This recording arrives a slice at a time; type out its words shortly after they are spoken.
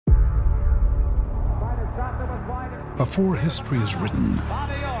Before history is written,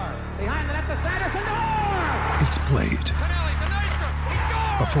 it's played.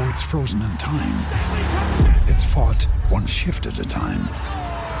 Before it's frozen in time, it's fought one shift at a time.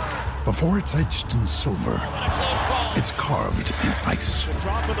 Before it's etched in silver, it's carved in ice.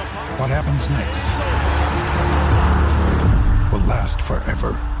 What happens next will last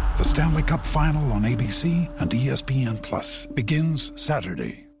forever. The Stanley Cup Final on ABC and ESPN Plus begins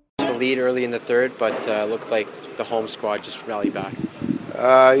Saturday. The lead early in the third, but looked like the home squad just rallied back.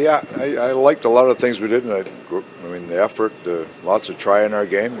 I liked a lot of things we did. The effort, lots of try in our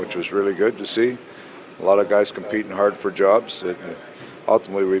game, which was really good to see. A lot of guys competing hard for jobs.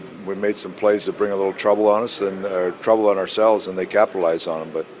 Ultimately, we made some plays that bring a little trouble on us and trouble on ourselves, and they capitalized on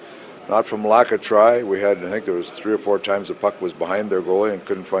them. But not from lack of try. We had, I think there was 3 or 4 times the puck was behind their goalie and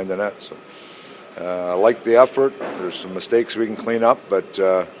couldn't find the net. So I like the effort. There's some mistakes we can clean up, but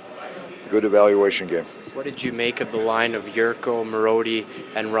good evaluation game. What did you make of the line of Yurko, Marody,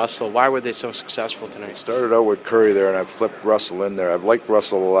 and Russell? Why were they so successful tonight? Started out with Curry there, and I flipped Russell in there. I've liked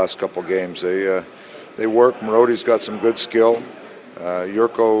Russell the last couple games. They work. Marody's got some good skill.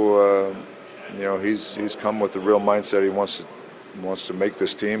 Yurko, he's come with the real mindset. He wants to make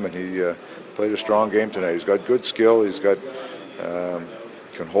this team, and he played a strong game tonight. He's got good skill. He's got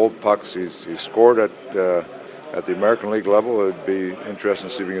can hold pucks. He's scored at the American League level. It'd be interesting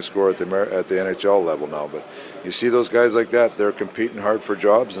to see if he can score at the NHL level now. But you see those guys like that, they're competing hard for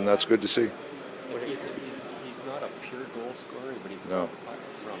jobs, and that's good to see. He's not a pure goal scorer, but he's not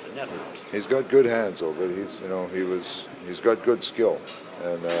around the net. He's got good hands, though. But he's got good skill,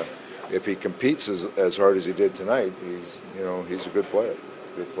 and if he competes as hard as he did tonight, he's a good player.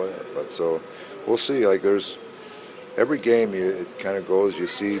 But so we'll see. Like there's every game, it kind of goes. You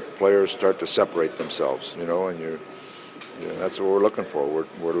see players start to separate themselves, and that's what we're looking for.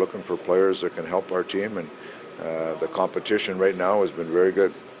 We're looking for players that can help our team, and the competition right now has been very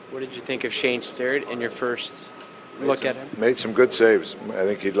good. What did you think of Shane Stewart in your first look at him? Made some good saves. I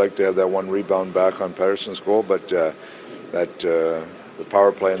think he'd like to have that one rebound back on Pettersson's goal, but the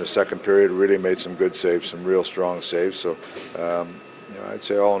power play in the second period really made some good saves, some real strong saves. So I'd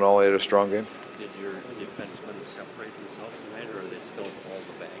say all in all, he had a strong game. Did your defensemen separate themselves tonight, or are they still all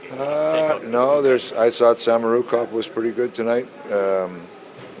the bag? No, I thought Samorukov was pretty good tonight.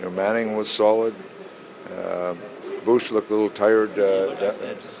 Manning was solid. Bush looked a little tired. I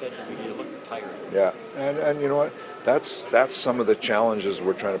just said you looked tired. Yeah, and you know what? That's some of the challenges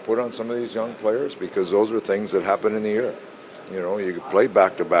we're trying to put on some of these young players, because those are things that happen in the year. You can play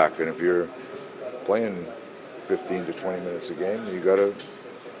back to back, and if you're playing 15 to 20 minutes a game, you got to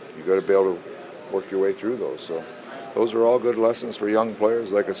be able to work your way through those. So those are all good lessons for young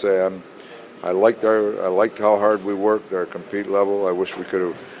players. Like I say, I liked how hard we worked, our compete level. I wish we could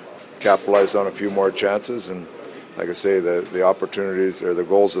have capitalized on a few more chances, and like I say, the opportunities or the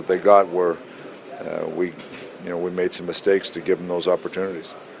goals that they got were we made some mistakes to give them those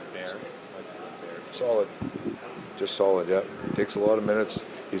opportunities. Solid. Just solid, yeah. Takes a lot of minutes.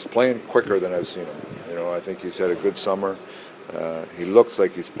 He's playing quicker than I've seen him. I think he's had a good summer. He looks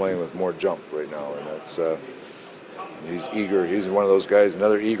like he's playing with more jump right now, and that's he's eager. He's one of those guys,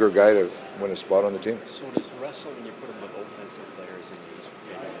 another eager guy to win a spot on the team. So does Russell, when you put him with offensive players and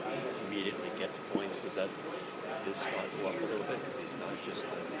he immediately gets points, does that his stock go up a little bit because he's not just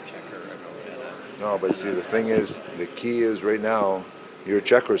a checker? No, but see, the key is right now, your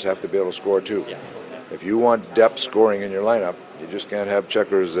checkers have to be able to score too. Yeah. If you want depth scoring in your lineup, you just can't have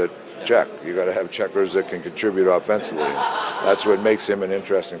checkers that check. You got to have checkers that can contribute offensively. And that's what makes him an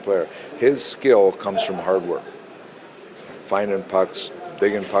interesting player. His skill comes from hard work, finding pucks,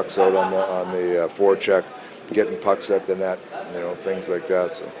 digging pucks out on the forecheck, getting pucks at the net, things like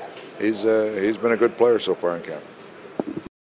that. So he's been a good player so far in camp.